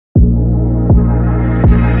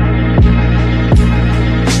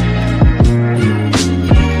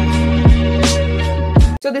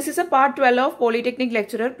So this is a part 12 of Polytechnic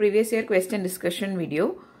Lecturer previous year question discussion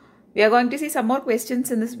video. We are going to see some more questions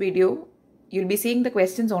in this video. You'll be seeing the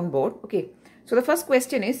questions on board. Okay. So the first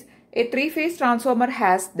question is, a three-phase transformer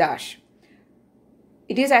has dash.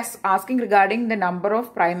 It is asking regarding the number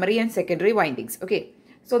of primary and secondary windings. Okay.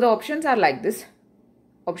 So the options are like this.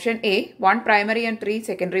 Option A, 1 primary and 3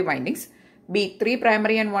 secondary windings. B, 3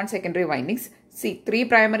 primary and 1 secondary windings. C, 3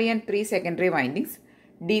 primary and 3 secondary windings.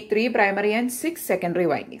 D, 3 primary and 6 secondary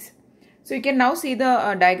windings. So you can now see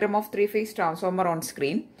the diagram of three-phase transformer on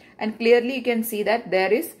screen, and clearly you can see that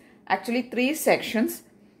there is actually 3 sections.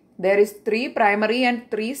 There is 3 primary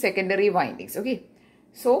and 3 secondary windings. Okay.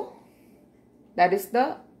 So that is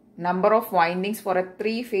the number of windings for a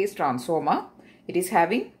three-phase transformer. It is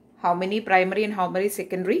having how many primary and how many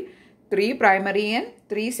secondary? 3 primary and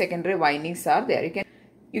 3 secondary windings are there.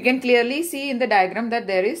 You can clearly see in the diagram that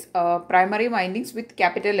there is primary windings with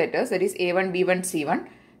capital letters, that is A1, B1, C1.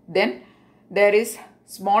 Then there is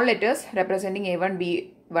small letters representing A1,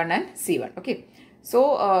 B1 and C1. Okay.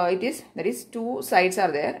 So there is 2 sides are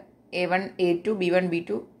there, A1, A2, B1,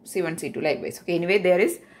 B2, C1, C2 likewise. Okay. Anyway, there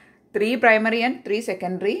is 3 primary and 3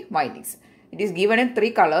 secondary windings. It is given in 3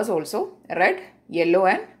 colors also, red, yellow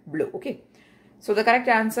and blue. Okay. So the correct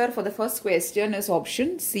answer for the first question is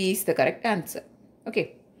option C is the correct answer.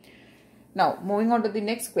 Okay. Now moving on to the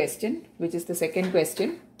next question, which is the second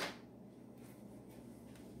question.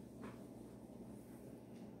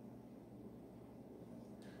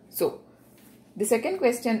 So the second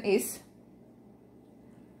question is,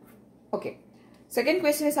 okay, second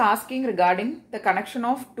question is asking regarding the connection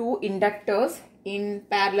of 2 inductors in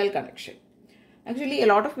parallel connection. Actually, a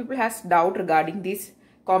lot of people has doubt regarding these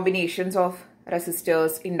combinations of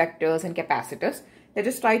resistors, inductors and capacitors. Let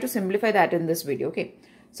us try to simplify that in this video. Okay.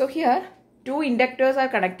 So here 2 inductors are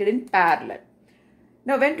connected in parallel.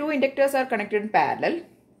 Now when 2 inductors are connected in parallel,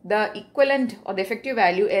 the equivalent or the effective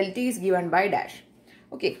value LT is given by dash.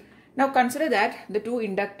 Okay. Now consider that the 2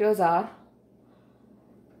 inductors are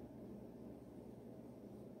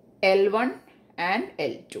L1 and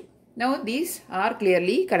L2. Now these are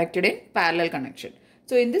clearly connected in parallel connection.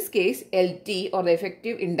 So in this case, LT or the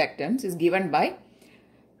effective inductance is given by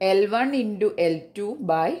L1 into L2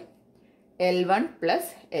 by L1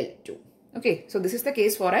 plus L2. Okay, so this is the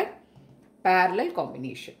case for a parallel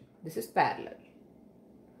combination. This is parallel.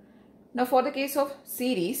 Now for the case of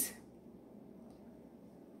series,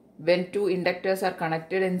 when 2 inductors are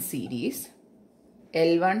connected in series,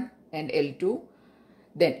 L1 and L2,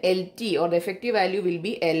 then LT or the effective value will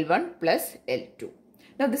be L1 plus L2.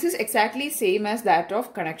 Now this is exactly same as that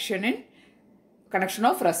of connection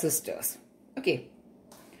of resistors. Okay,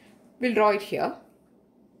 we'll draw it here.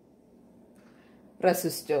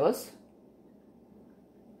 Resistors.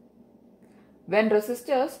 When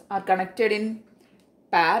resistors are connected in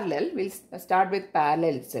parallel, we'll start with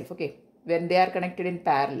parallel itself. Okay, when they are connected in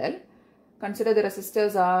parallel, consider the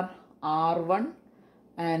resistors are R1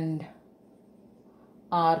 and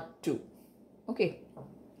R2. Okay,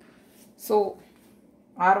 so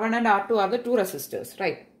R1 and R2 are the 2 resistors,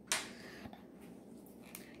 right?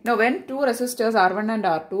 Now when 2 resistors R1 and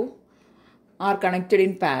R2 are connected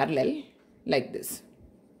in parallel like this,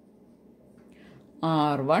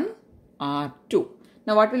 R1, R2.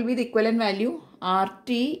 Now what will be the equivalent value? RT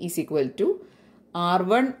is equal to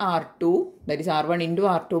R1, R2, that is R1 into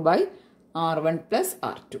R2 by R1 plus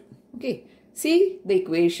R2. Okay. See the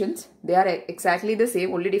equations, they are exactly the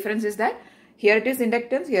same. Only difference is that here it is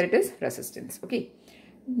inductance, here it is resistance. Okay.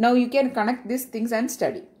 Now you can connect these things and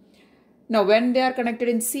study. Now when they are connected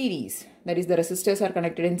in series, that is the resistors are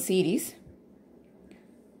connected in series,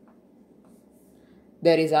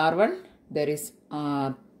 there is R1, there is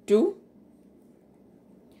R2.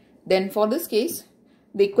 Then for this case,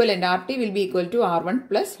 the equivalent RT will be equal to R1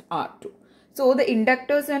 plus R2. So the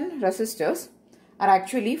inductors and resistors are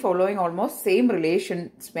actually following almost same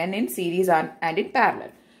relations when in series and in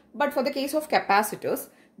parallel. But for the case of capacitors,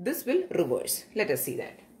 this will reverse. Let us see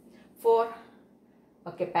that. For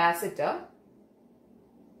a capacitor,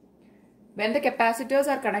 when the capacitors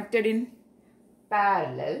are connected in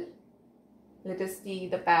parallel, let us see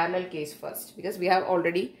the parallel case first, because we have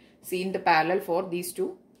already seen the parallel for these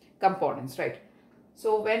 2 components, right?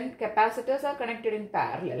 So when capacitors are connected in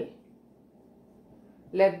parallel,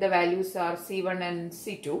 let the values are C1 and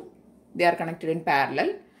C2, they are connected in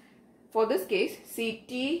parallel. For this case,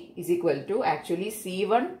 CT is equal to actually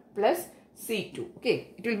C1 plus C2.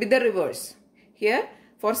 Okay, it will be the reverse. Here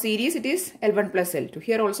for series it is L1 plus L2.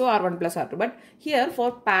 Here also R1 plus R2. But here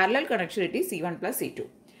for parallel connection it is C1 plus C2.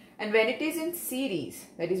 And when it is in series,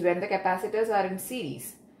 that is when the capacitors are in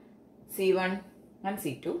series, C1 and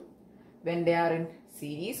C2, when they are in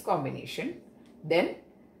series combination, then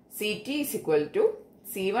CT is equal to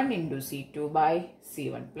C1 into C2 by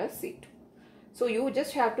C1 plus C2. So you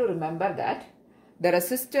just have to remember that the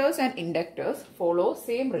resistors and inductors follow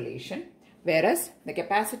same relation, whereas the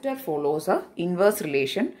capacitor follows a inverse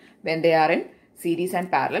relation when they are in series and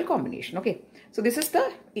parallel combination. Okay, so this is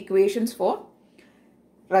the equations for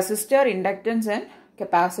resistor, inductance and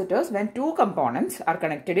capacitors when two components are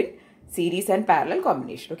connected in series and parallel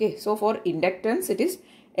combination. Okay, so for inductance it is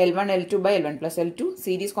L1 L2 by L1 plus L2.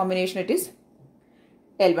 Series combination it is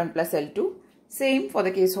L1 plus L2. Same for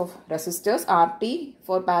the case of resistors. RT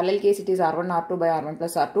for parallel case it is R1 R2 by R1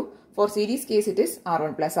 plus R2. For series case it is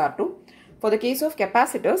R1 plus R2. For the case of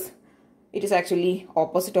capacitors it is actually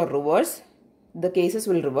opposite or reverse. The cases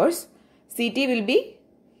will reverse. CT will be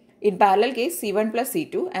in parallel case C1 plus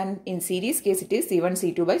C2 and in series case it is C1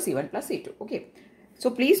 C2 by C1 plus C2. Okay.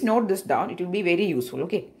 So please note this down. It will be very useful.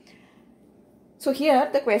 Okay. So here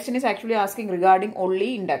the question is actually asking regarding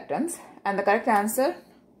only inductance and the correct answer,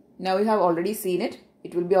 now we have already seen it.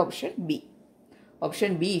 It will be option B.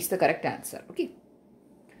 Option B is the correct answer. Okay.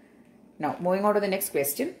 Now moving on to the next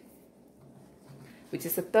question, which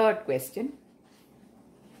is the third question.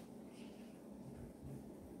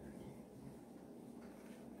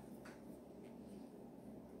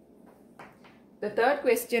 The third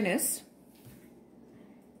question is,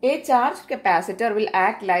 a charged capacitor will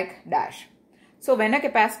act like dash. So when a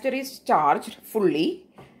capacitor is charged fully,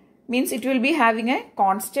 means it will be having a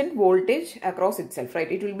constant voltage across itself,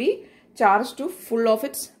 right? It will be charged to full of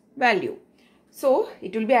its value. So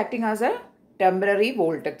it will be acting as a temporary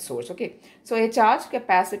voltage source. Okay. So a charged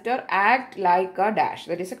capacitor act like a dash.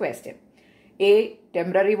 That is a question. A,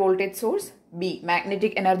 temporary voltage source. B,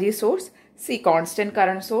 magnetic energy source. C, constant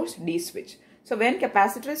current source. D, switch. So when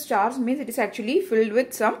capacitor is charged means it is actually filled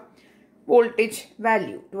with some voltage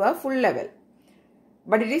value to a full level.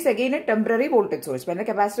 But it is again a temporary voltage source. When the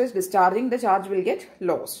capacitor is discharging, the charge will get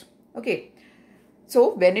lost. Okay.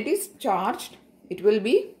 So when it is charged, it will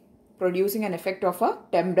be producing an effect of a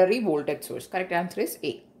temporary voltage source. Correct answer is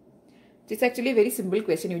A. It is actually a very simple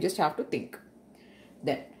question. You just have to think.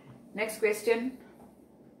 Then next question.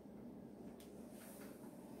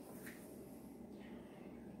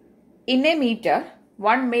 In a meter,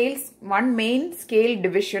 one main scale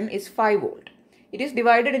division is 5 volt. It is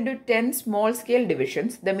divided into 10 small scale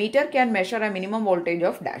divisions. The meter can measure a minimum voltage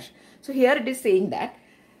of dash. So here it is saying that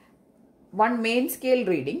one main scale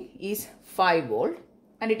reading is 5 volt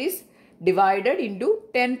and it is divided into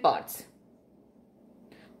 10 parts.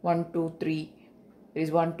 1, 2, 3. There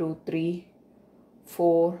is 1, 2, 3,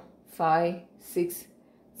 4, 5, 6,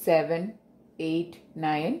 7, 8,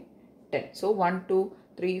 9, 10. So 1, 2,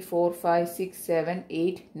 3, 4, 5, 6, 7,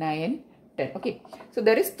 8, 9, 10. Okay. So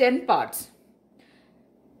there is 10 parts.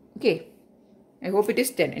 Okay. I hope it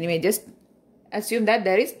is 10. Anyway, just assume that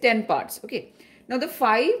there is 10 parts. Okay. Now the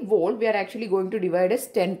 5 volt we are actually going to divide as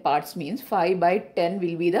 10 parts, means 5 by 10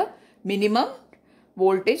 will be the minimum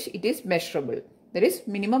voltage it is measurable. There is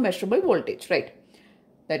minimum measurable voltage, right?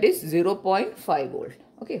 That is 0.5 volt.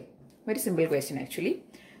 Okay. Very simple question actually.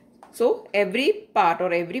 So every part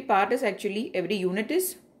is actually, every unit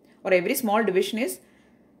is, or every small division is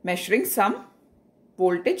measuring some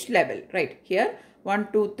voltage level, right? Here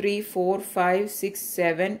 1, 2, 3, 4, 5, 6,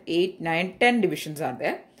 7, 8, 9, 10 divisions are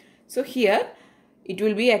there. So here it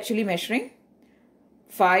will be actually measuring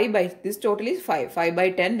 5 by, this total is 5. 5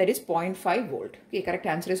 by 10, that is 0.5 volt. Okay, correct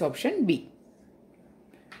answer is option B.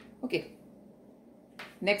 Okay.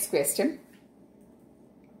 Next question.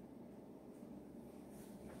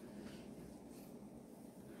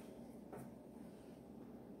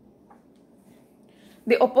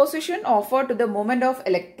 The opposition offered to the movement of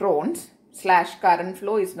electrons / current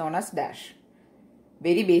flow is known as dash.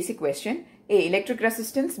 Very basic question. A, electric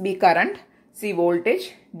resistance. B, current. C,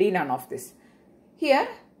 voltage. D, none of this. Here,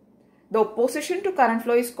 the opposition to current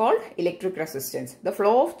flow is called electric resistance. The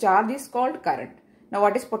flow of charge is called current. Now,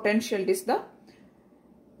 what is potential? It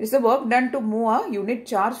is the work done to move a unit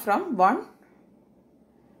charge from one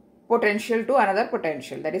potential to another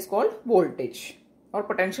potential. That is called voltage or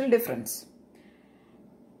potential difference.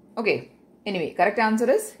 Okay. Anyway, correct answer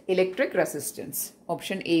is electric resistance.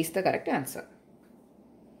 Option A is the correct answer.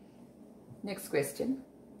 Next question.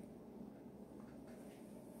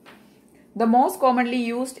 The most commonly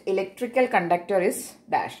used electrical conductor is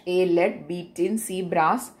dash. A, lead. B, tin. C,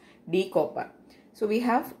 brass. D, copper. So we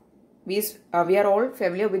are all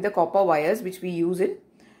familiar with the copper wires which we use in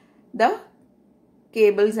the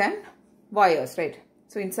cables and wires, right?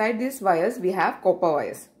 So inside these wires we have copper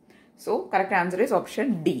wires. So correct answer is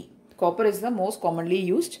option D. Copper is the most commonly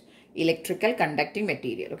used electrical conducting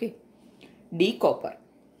material. Okay. D. Copper.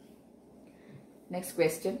 Next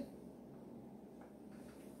question.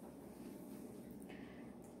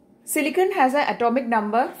 Silicon has an atomic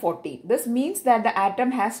number 14. This means that the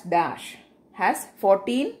atom has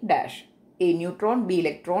 14 dash. A neutron, B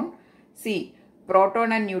electron, C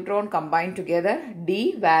proton and neutron combined together,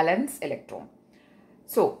 D valence electron.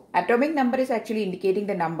 So atomic number is actually indicating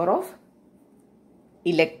the number of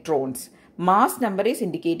electrons. Mass number is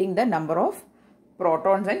indicating the number of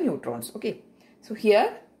protons and neutrons. Okay. So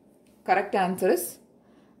here correct answer is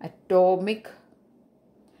atomic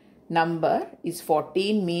number is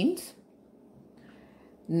 14, means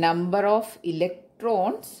number of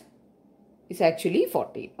electrons is actually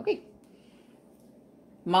 14. Okay.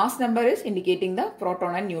 Mass number is indicating the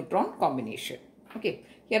proton and neutron combination. Okay.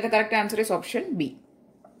 Here the correct answer is option B.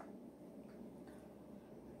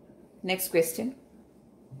 Next question.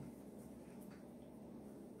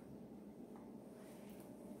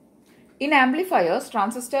 In amplifiers,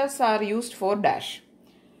 transistors are used for dash.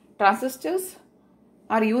 Transistors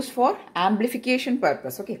are used for amplification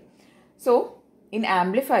purpose. Okay. So in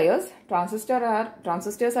amplifiers,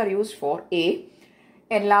 transistors are used for A,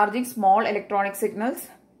 enlarging small electronic signals,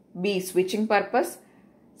 B, switching purpose,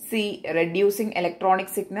 C, reducing electronic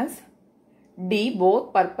signals, D,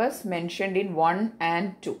 both purpose mentioned in 1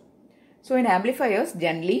 and 2. So in amplifiers,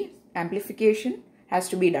 generally amplification has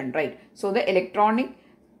to be done, right? So the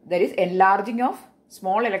there is enlarging of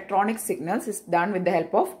small electronic signals is done with the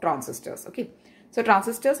help of transistors. Okay. So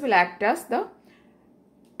transistors will act as the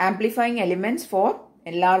amplifying elements for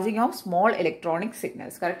enlarging of small electronic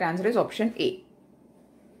signals. Correct answer is option A.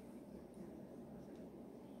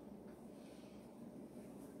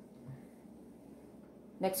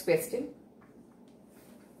 Next question.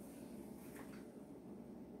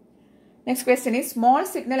 Next question is, small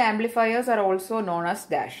signal amplifiers are also known as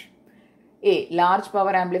dash. A, large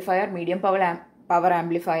power amplifier, medium power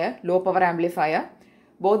amplifier, low power amplifier,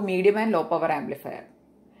 both medium and low power amplifier.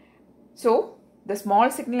 So the small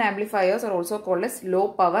signal amplifiers are also called as low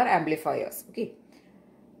power amplifiers. Okay.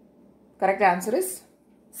 Correct answer is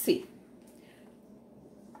C.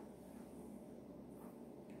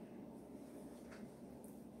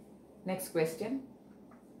 Next question.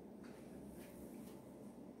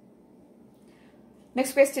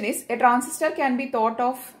 Next question is, a transistor can be thought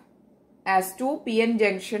of as two PN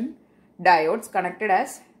junction diodes connected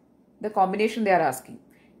as the combination they are asking.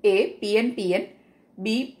 A, PN-PN,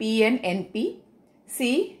 B, PN-NP,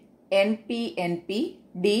 C, NP-NP,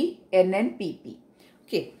 D, NN-PP.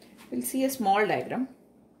 Okay, we'll see a small diagram.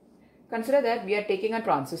 Consider that we are taking a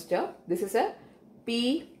transistor. This is a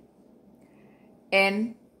PNP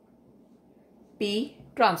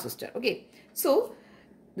transistor. Okay, so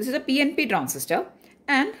this is a PNP transistor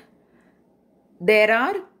and there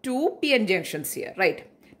are two PN junctions here, right?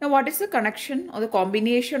 Now what is the connection or the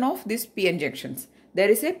combination of these PN junctions? There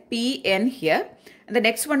is a PN here and the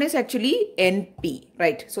next one is actually NP,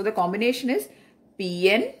 right? So the combination is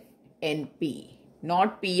PN-NP,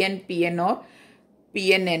 not PN-PN or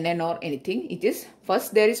PN-NN or anything. It is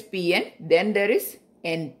first there is PN, then there is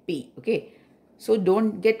NP. Okay, so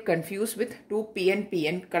don't get confused with two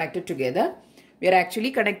PN-PN connected together. We are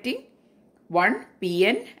actually connecting one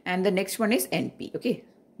PN and the next one is NP. Okay,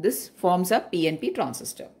 this forms a PNP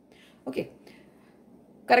transistor. Okay,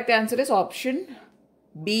 correct answer is option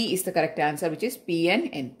B is the correct answer, which is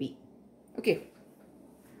PN-NP. Okay,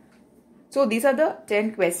 so these are the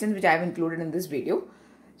 10 questions which I have included in this video.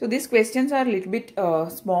 So these questions are a little bit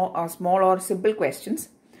small or simple questions,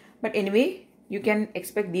 but anyway you can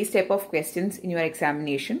expect these type of questions in your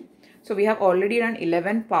examination. So we have already done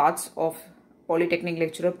 11 parts of Polytechnic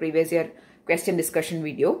lecturer previous year question discussion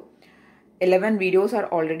video. 11 videos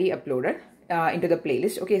are already uploaded into the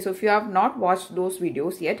playlist. Okay, so if you have not watched those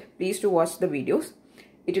videos yet, please do watch the videos.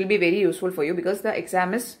 It will be very useful for you because the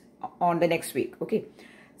exam is on the next week. Okay,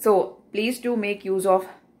 so please do make use of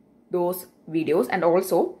those videos, and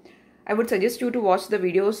also I would suggest you to watch the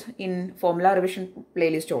videos in formula revision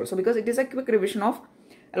playlist also, because it is a quick revision of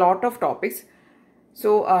a lot of topics.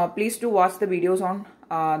 So please do watch the videos on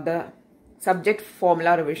the subject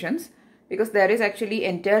formula revisions, because there is actually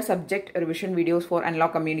entire subject revision videos for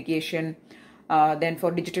analog communication, then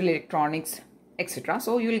for digital electronics, etc.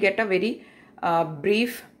 So you will get a very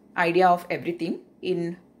brief idea of everything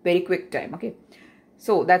in very quick time. Okay,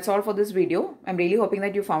 so that's all for this video. I'm really hoping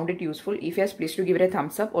that you found it useful. If yes, please do give it a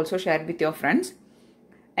thumbs up. Also share it with your friends.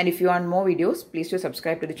 And if you want more videos, please do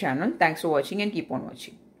subscribe to the channel. Thanks for watching and keep on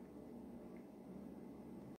watching.